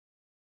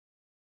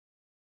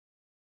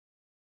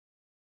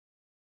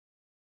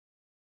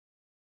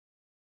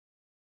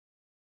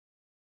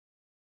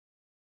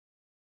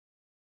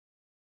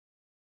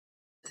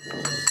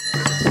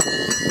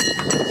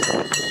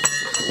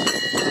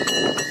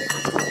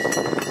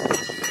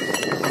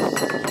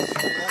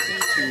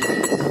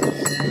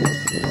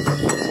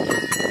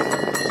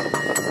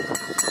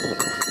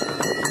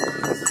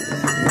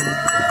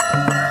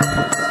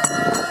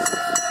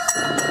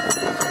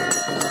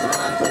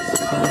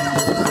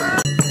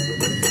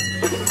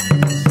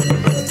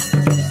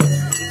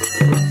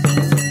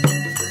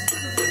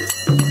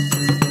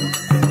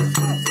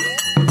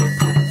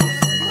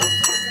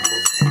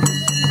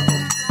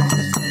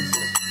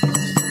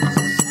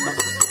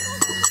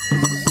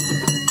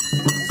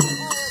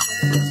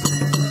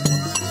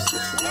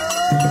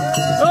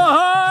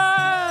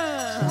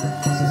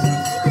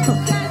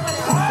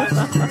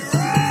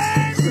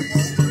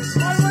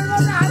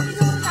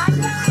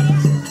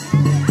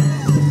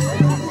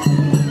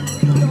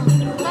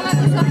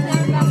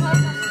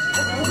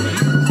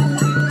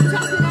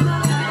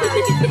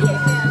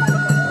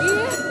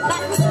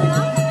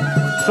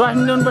श्वास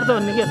निकाल्नुपर्छ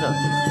भन्ने के छ?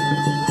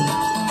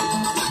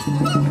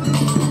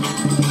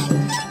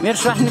 मेरो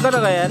श्वास निकाल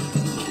गयो यार।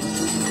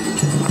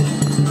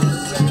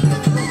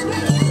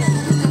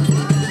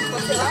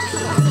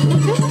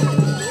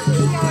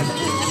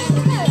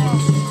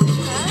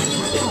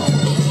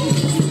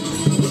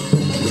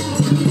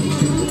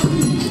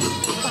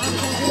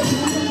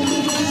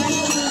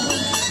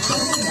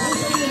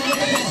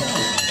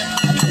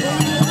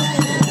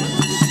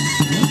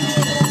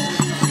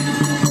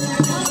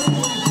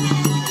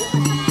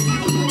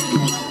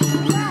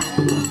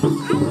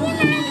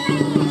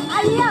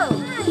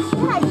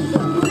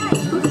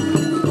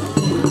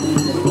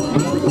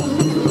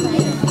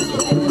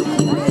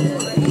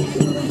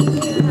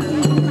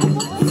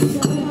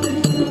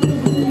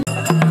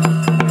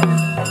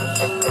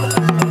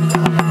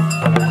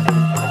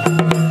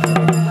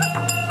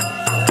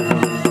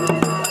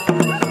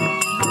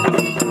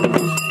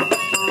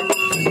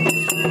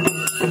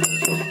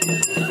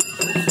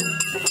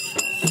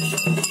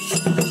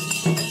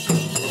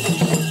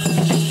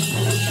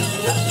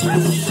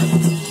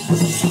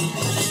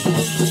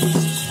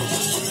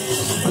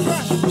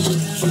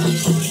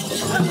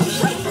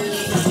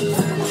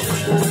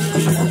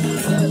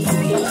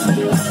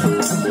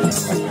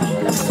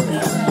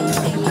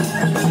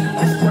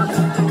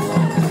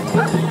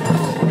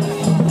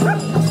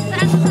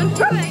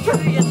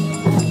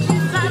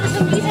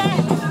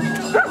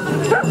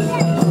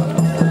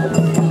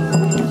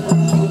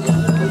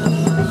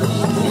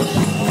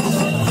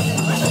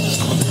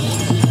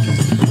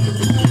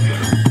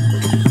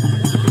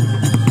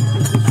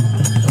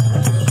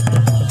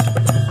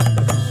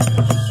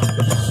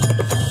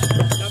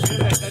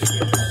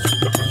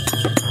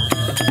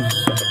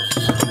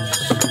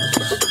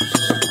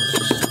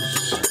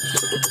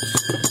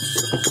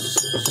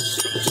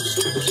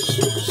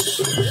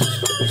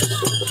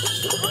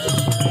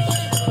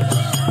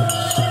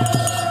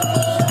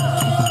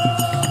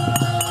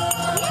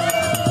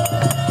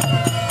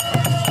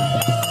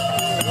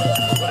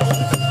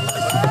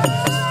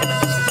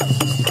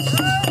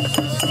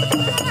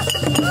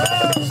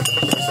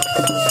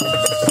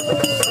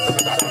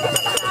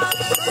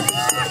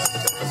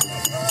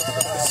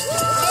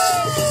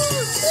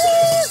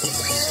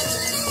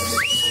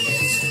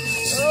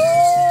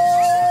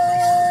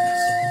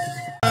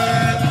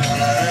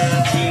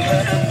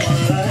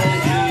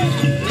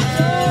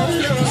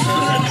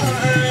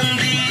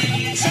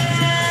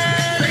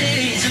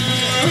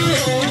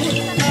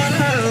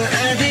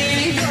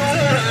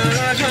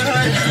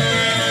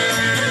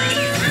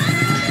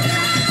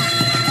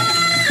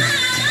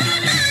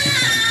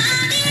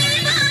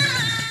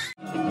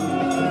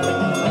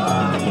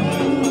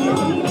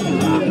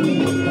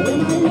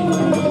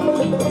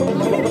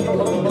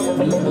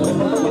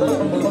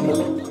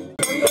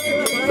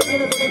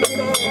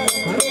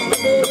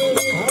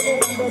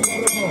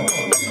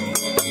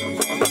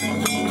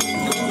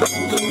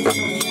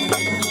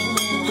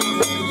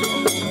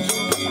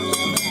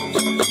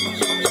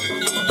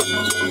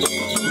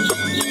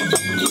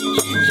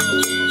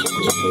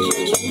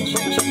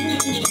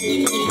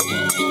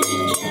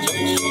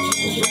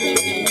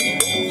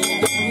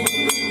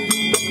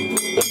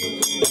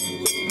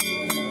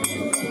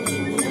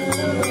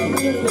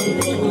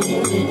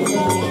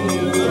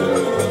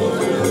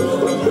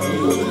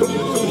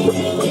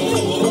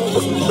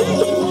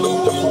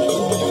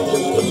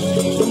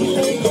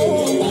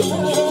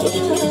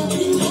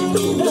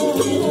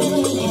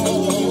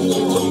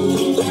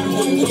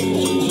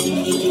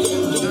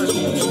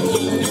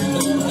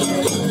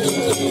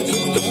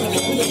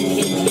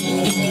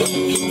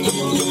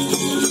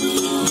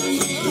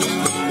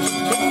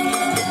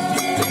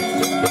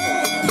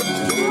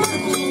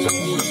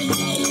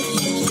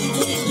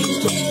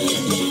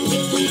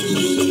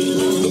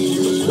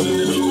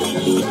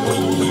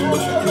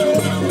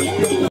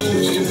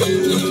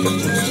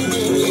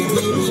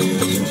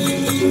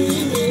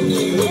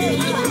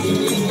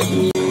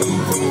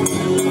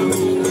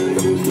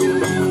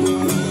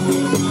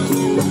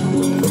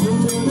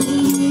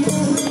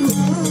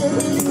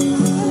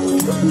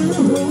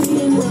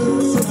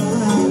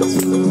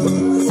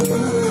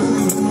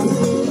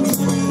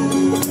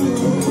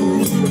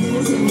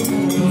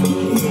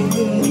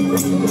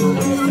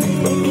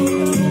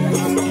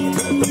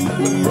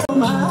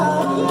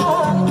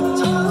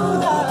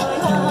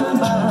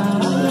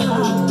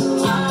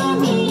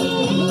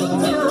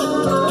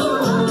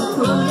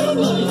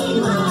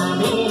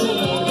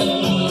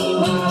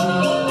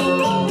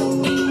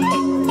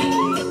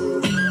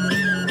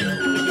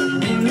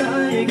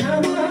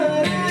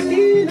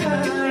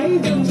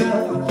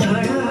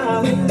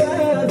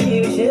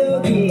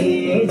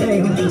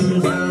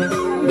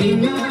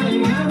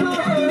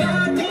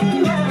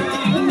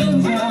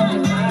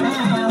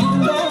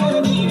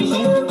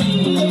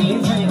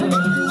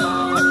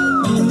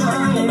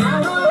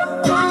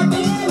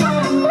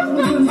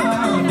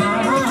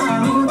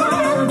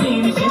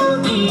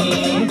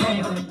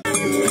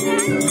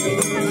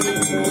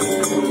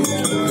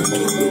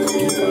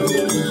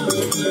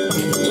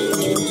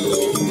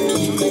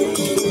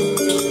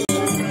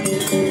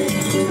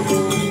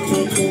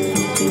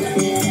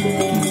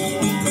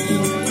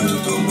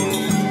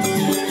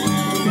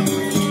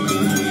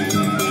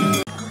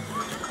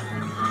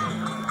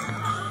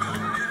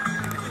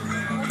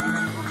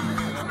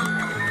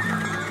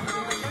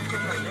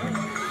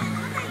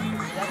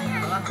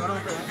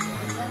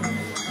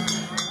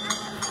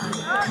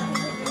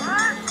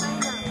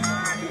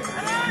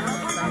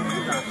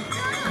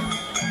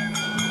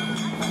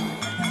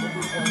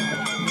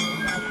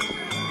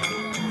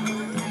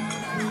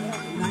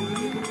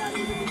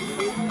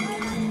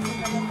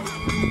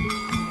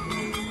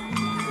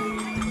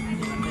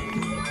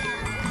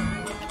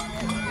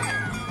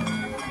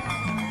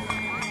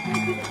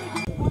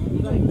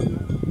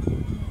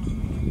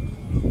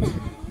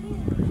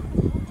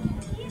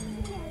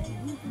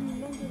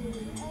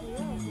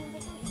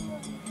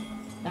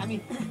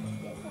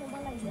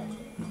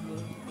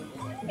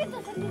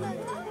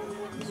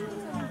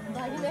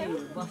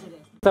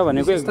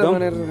 भनेको एकदम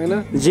हैन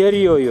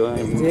जेरी हो यो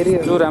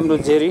जो राम्रो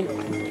जेरी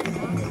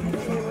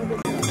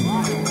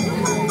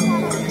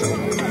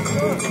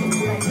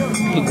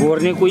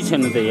गोर्ने कोही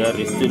छैन त यार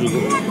यस्तो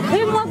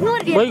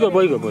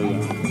भइगयो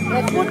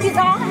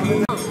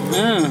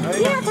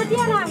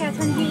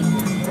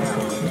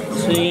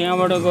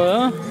यहाँबाट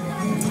गयो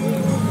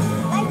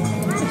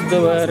यस्तो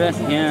भएर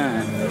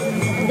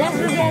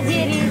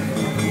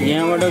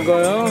यहाँबाट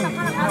गयो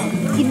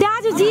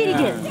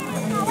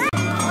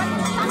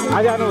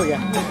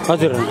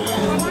हजुर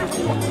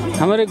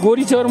हाम्रो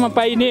गोरी चौरमा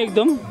पाइने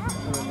एकदम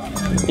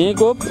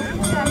यहीँको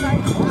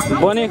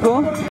बनेको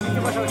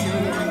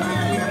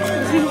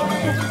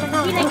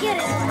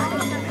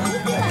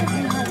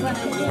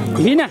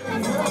बिना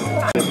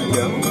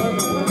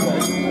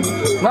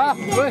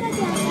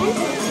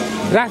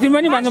राखिदिनु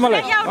पनि भन्छ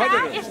मलाई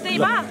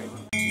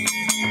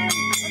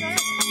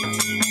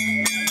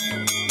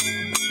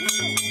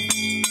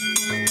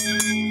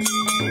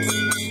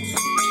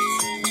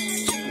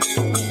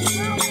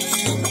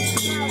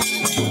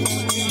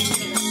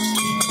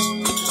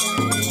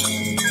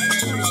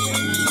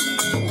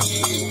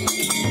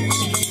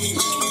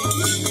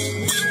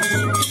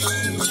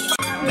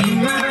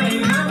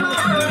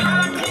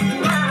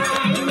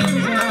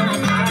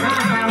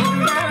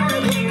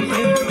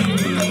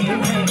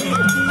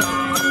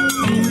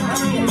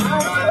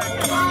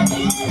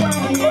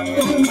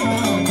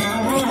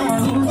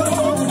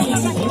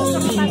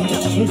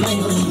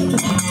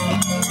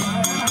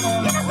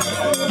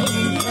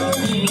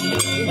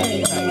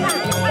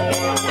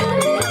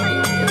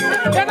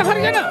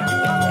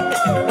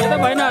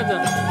भएन आज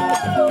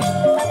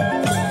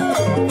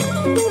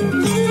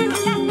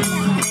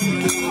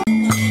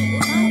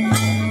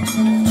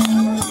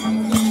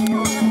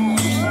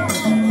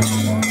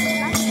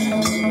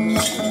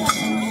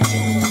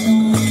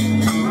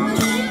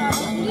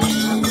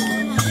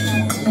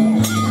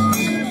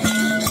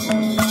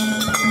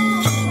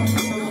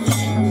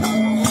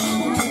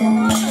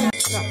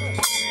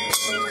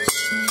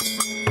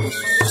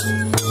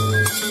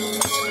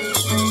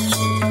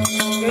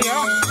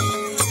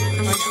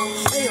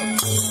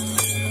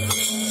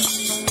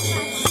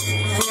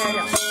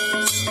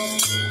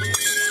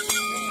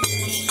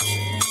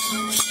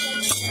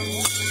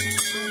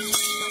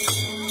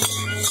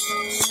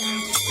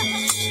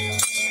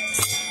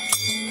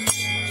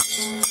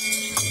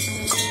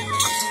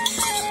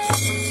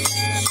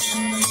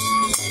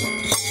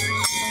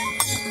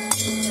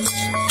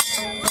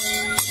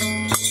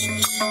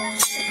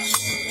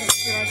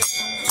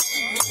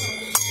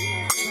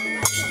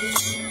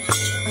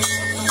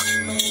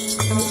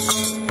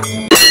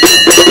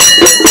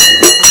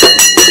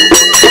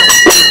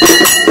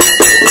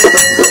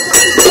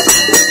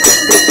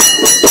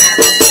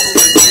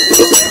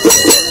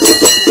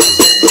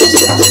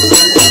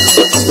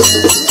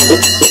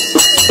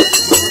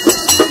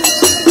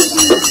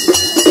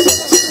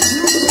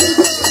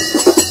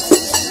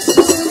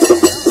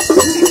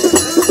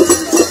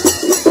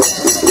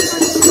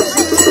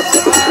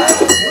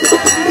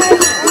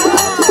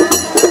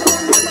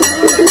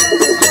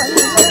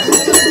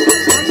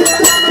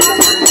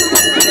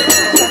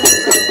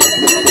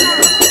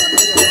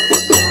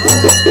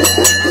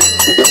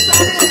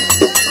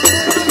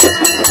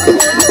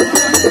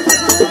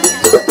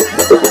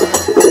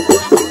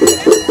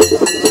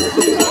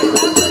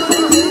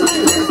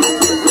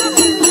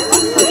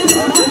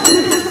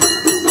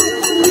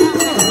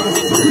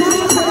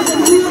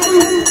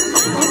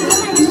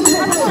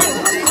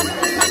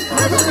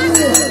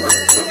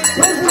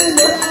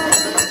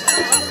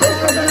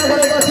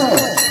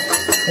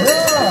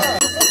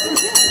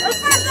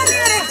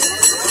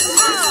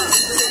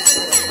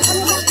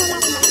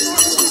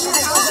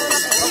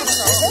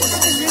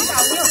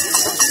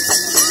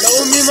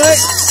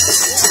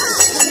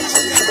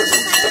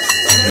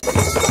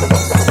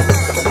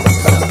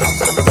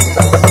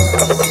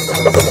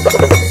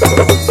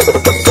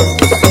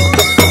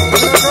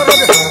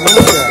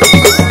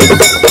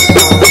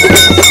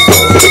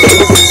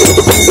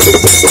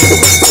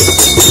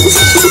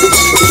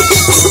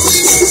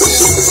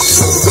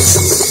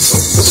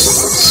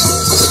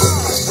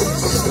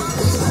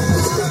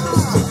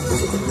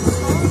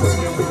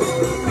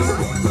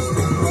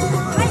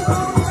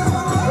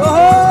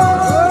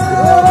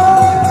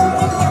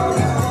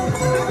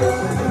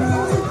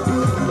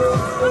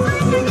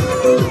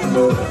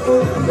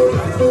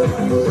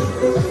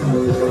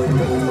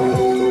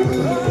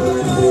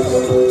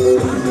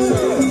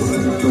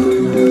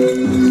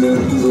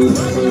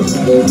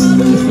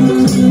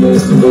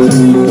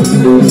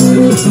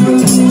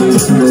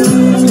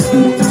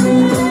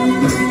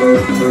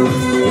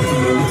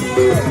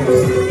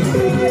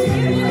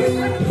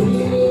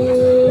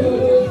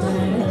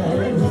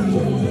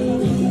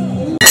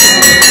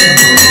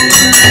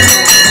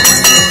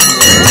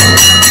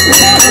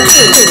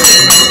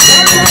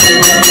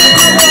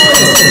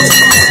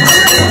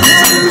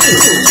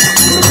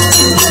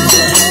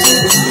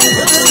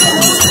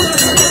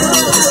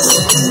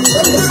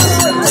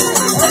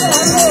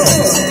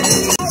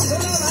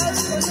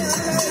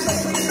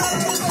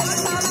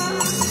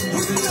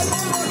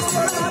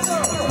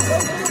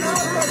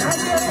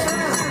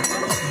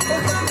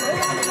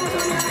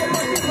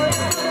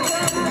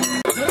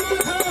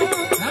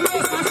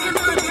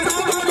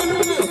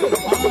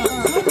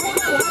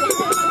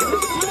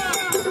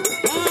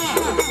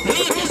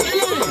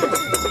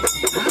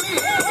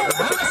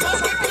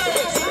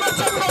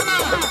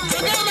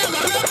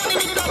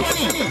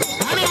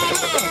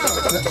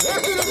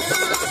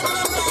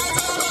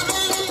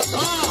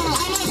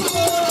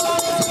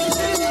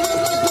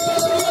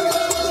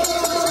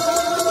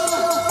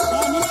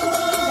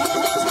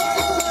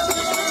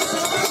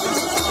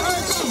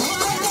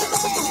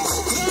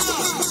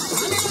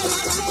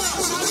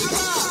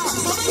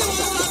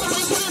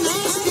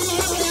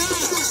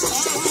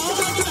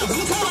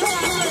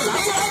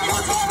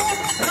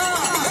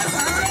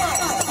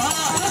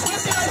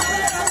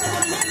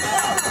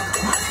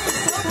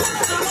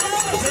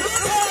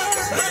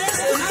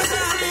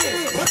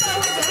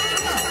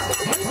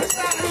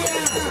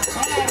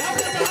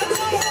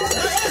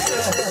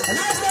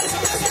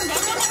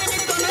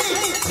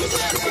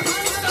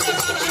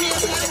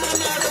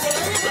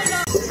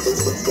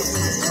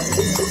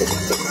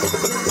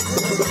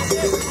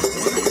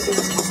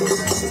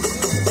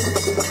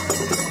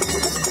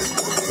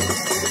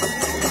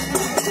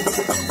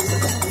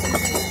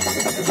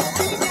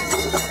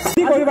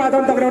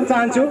अभिवादन टक्राउन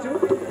चाहन्छु।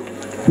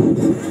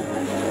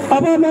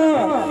 अब म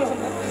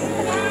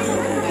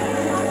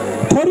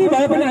थोरै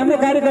भए पनि हाम्रो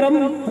कार्यक्रम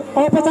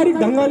औपचारिक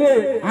ढङ्गले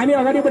हामी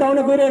अगाडि बढाउन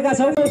गइरहेका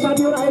छौँ।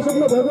 साथीहरू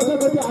आइसक्नु भएको छ,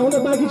 कति आउन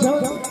बाँकी छ।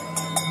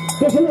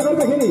 त्यसैले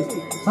गर्दाखेरि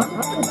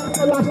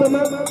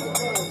लास्टमा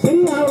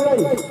फेरि आफूलाई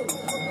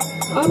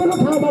आफ्नो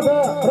ठाउँबाट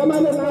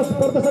रमाइलो नाच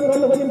प्रदर्शन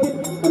गर्नको निम्ति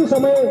कुनै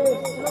समय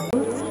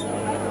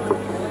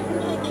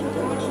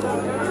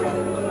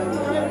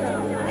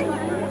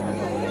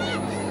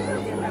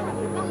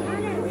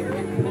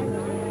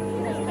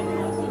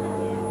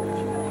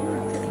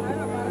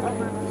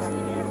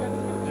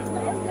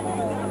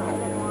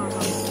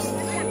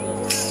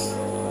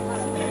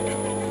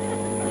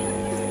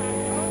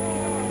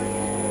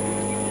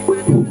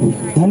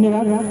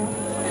धन्यवाद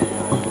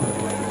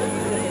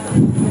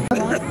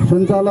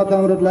सञ्चालक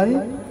कामरेजलाई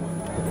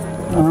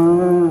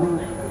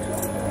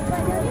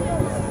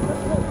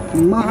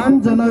महान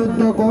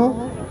जनयुद्धको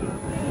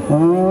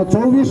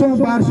 24औं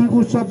वार्षिक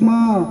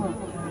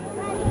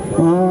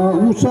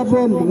उत्सव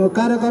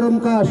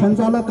कार्यक्रमका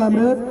सञ्चालक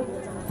कामरेज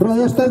र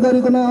यस्तै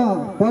गरिकन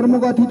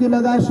प्रमुख अतिथि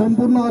लगायत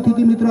सम्पूर्ण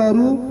अतिथि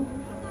मित्रहरू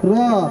र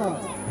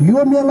यो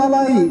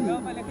मेलालाई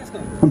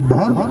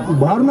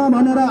भर्न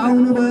भनेर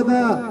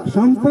आउनुभएका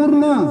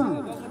सम्पूर्ण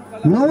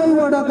 9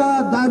 वडाका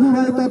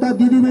दाजुभाइ तथा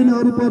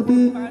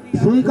दिदीबहिनीहरूप्रति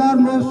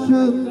स्वीकार्नुहोस्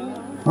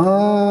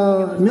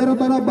मेरो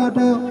तर्फबाट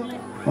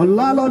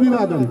लाल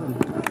अभिवादन।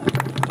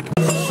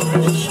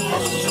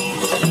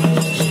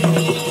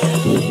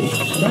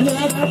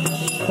 धन्यवाद।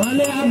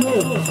 उहाँले आफ्नो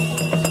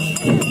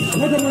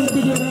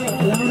मुख्यमन्त्री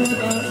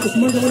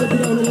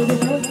मन्त्रीतिर आउनुभएको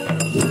छ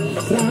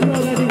र हाम्रो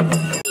अगाडि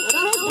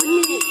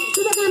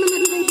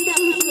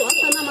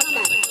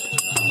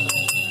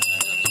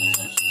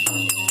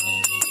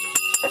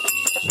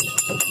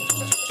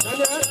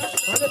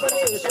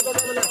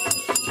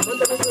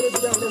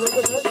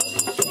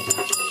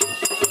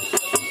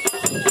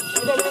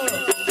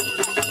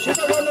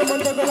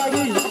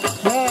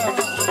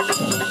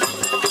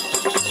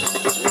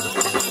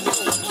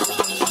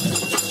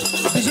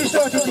विशिष्ट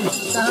अतिथि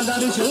कहाँ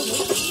जाँदैछु।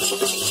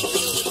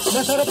 म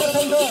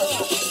सर्वप्रथम त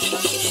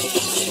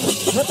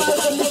नेपाल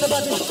कम्युनिस्ट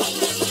पार्टी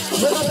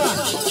नेकपा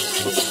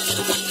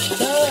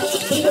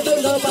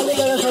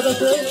गाउँपालिकाका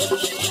सदस्य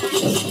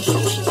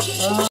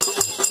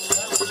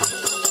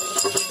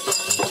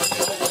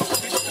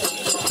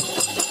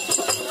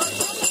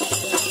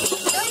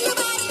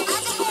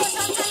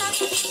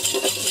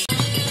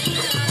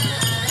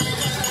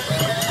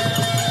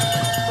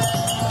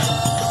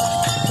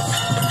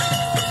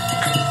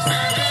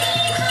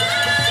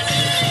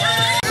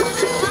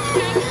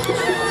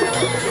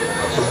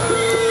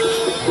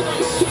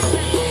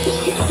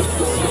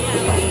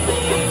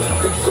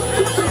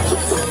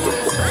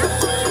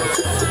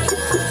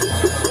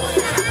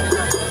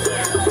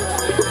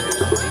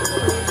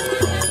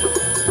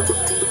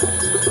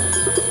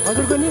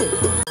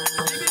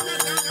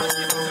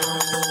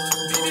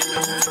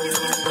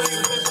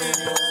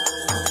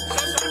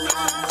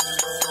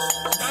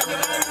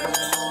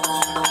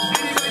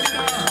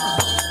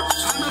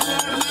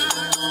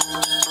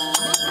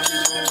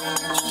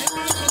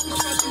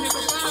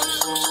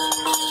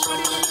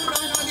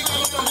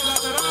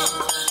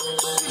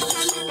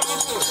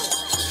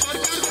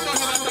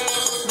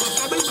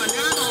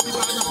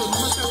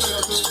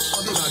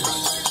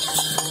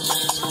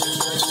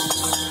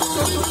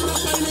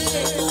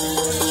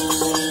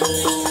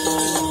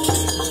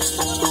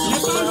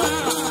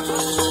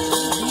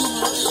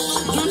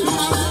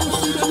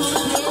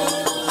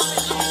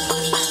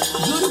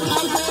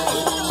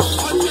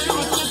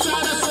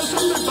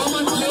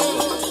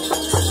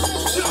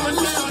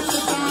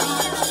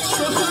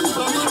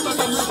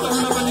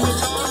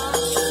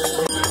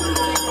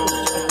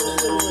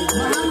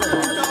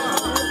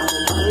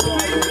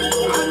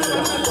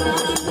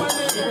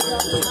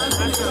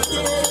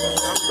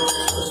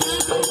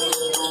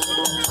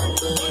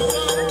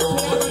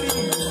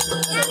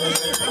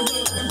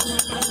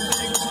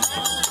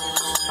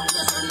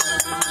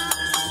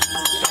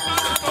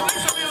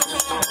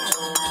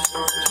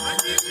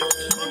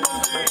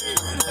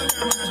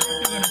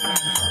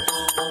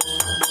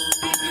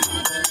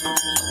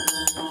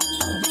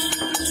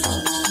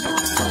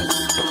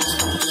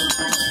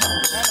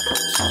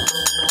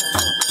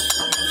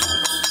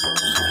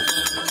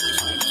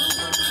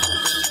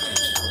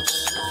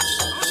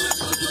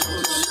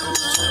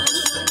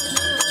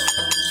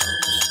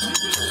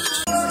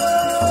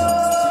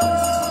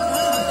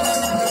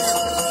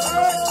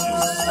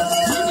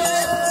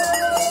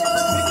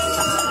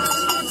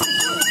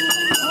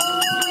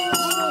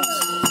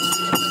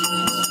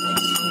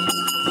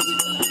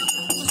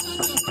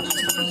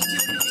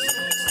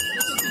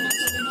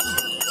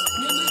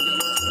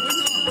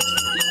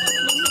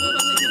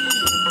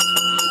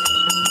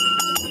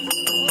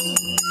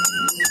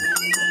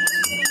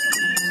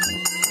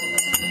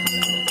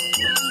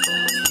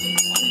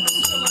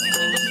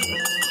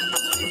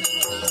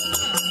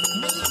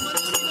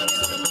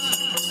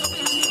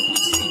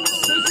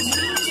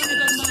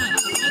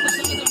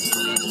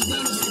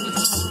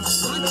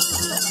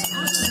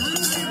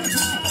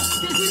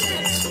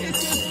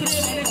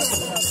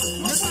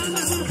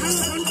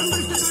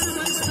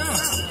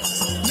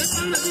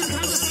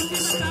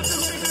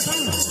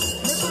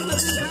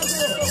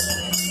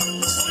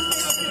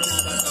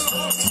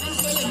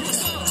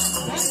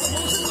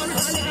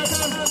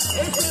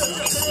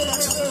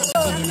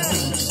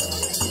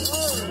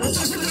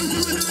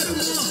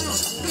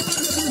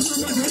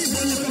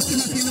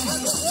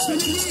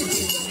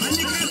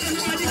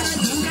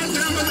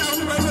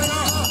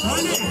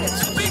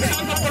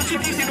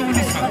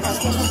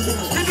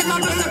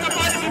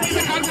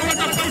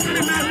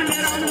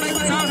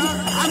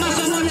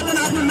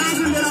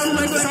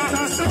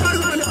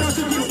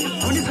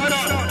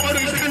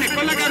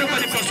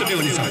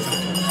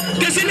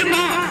त्यसैले म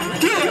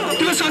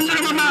त्यो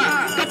सन्दर्भमा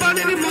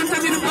तपाईँले मञ्च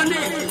दिनुपर्ने,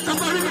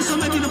 तपाईँले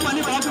समय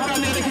दिनुपर्ने भएको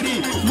कारणले गर्दाखेरि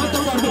म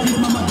तपाईँहरूको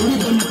बिचमा म धुरी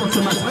बन्ने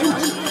पक्षमा छैन।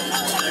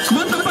 म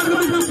तपाईँहरूको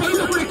बिचमा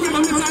पहिलो कुरा के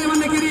भन्न चाहे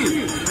भन्दाखेरि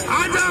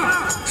आज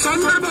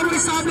सन्दर्भको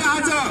हिसाबले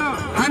आज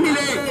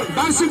हामीले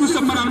वार्षिक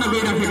उत्सव मनाउन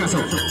गइराखेका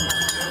छौँ।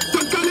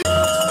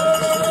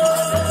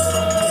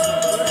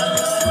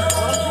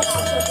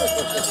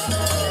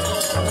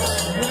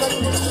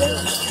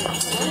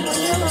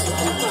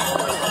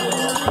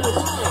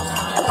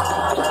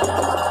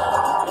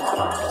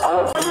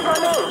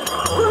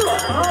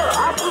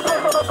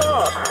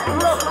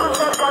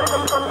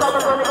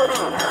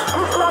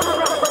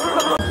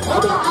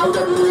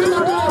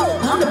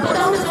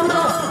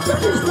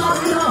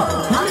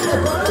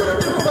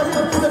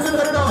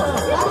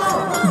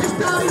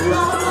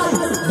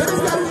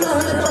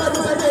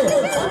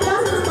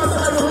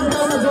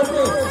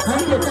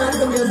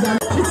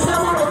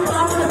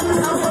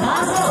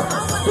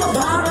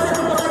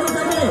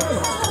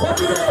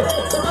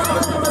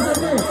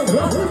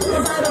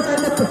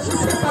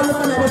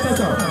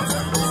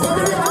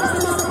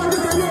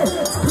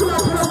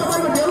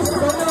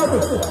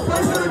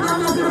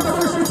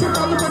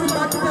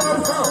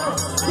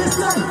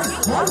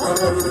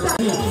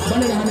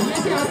 भनेर हामी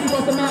यसै आर्थिक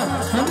वर्षमा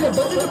हामीले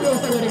बजेटको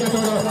व्यवस्था गरेका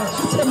छौँ र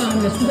शिक्षामा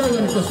हामीले सुधार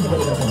गर्ने कोसिस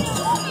गरेका छौँ।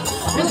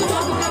 यसो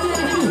भएको कारणले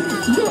गर्दाखेरि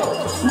यो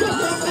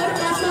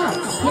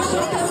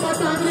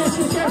सरकारबाट हामीले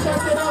शिक्षा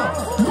स्वास्थ्य र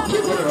मुख्य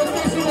कुरो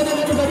रोजगार सृजना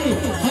गर्दाखेरि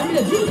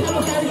हामीले जुन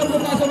खालको कार्यक्रम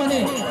गर्दा छ भने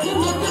त्यो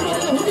मात्र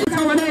गरेर हुँदैछ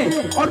भने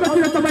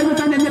अर्कोतिर तपाईँको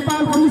चाहिने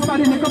नेपाल कम्युनिस्ट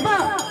पार्टी नेकपा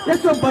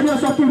यस्तो बलियो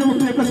शक्तिले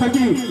उठेको छ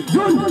कि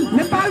जुन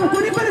नेपालको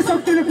कुनै पनि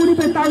शक्तिले कुनै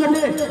पनि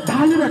तागतले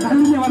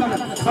ढालिनेवाला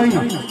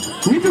छैन।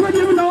 हिजोको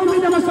दिनमा 9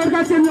 महिनामा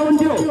सरकार चेन्ज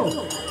हुन्थ्यो।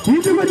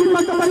 हिजोको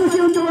दिनमा तपाईँको के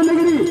हुन्थ्यो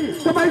भन्दाखेरि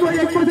तपाईँको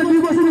 1 वर्ष 2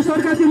 वर्षमा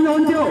सरकार चेन्ज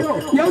हुन्थ्यो,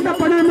 एउटा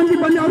प्रधानमन्त्री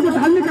बन्ने अर्को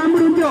ढाल्ने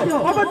कामहरू हुन्थ्यो।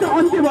 अब त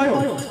अन्त्य भयो।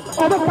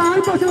 अब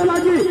 5 वर्षको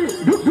लागि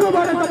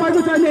ढुक्रोबाट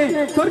तपाईँको चाहिने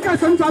सरकार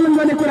सञ्चालन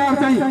गर्ने कुराहरू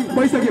चाहिँ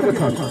भइसकेको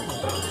छ।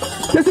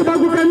 त्यसो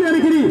भएको कारणले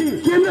गर्दाखेरि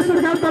केन्द्र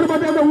सरकार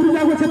तर्फबाट एउटा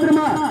ऊर्जाको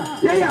क्षेत्रमा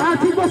यही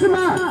आर्थिक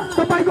वर्षमा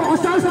तपाईँको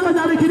असारसम्म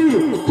जाँदाखेरि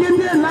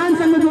केन्द्रीय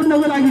लाइनसँग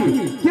जोड्नको लागि,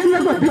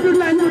 केन्द्रको विद्युत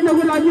लाइन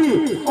जोड्नको लागि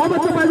अब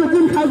तपाईँको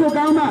जुन खालको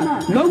गाउँमा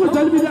लघु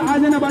जलविद्युत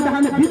आयोजनाबाट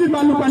हामीले विद्युत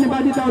बाल्नुपर्ने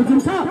बाध्यताहरू जुन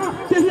छ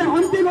त्यसलाई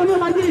अन्त्य गर्नको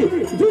लागि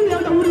जुन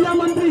एउटा ऊर्जा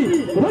मन्त्री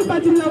रोल्पा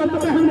जिल्लामा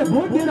तपाईँ हामीले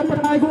भोट दिएर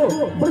पठाएको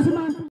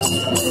वर्षमा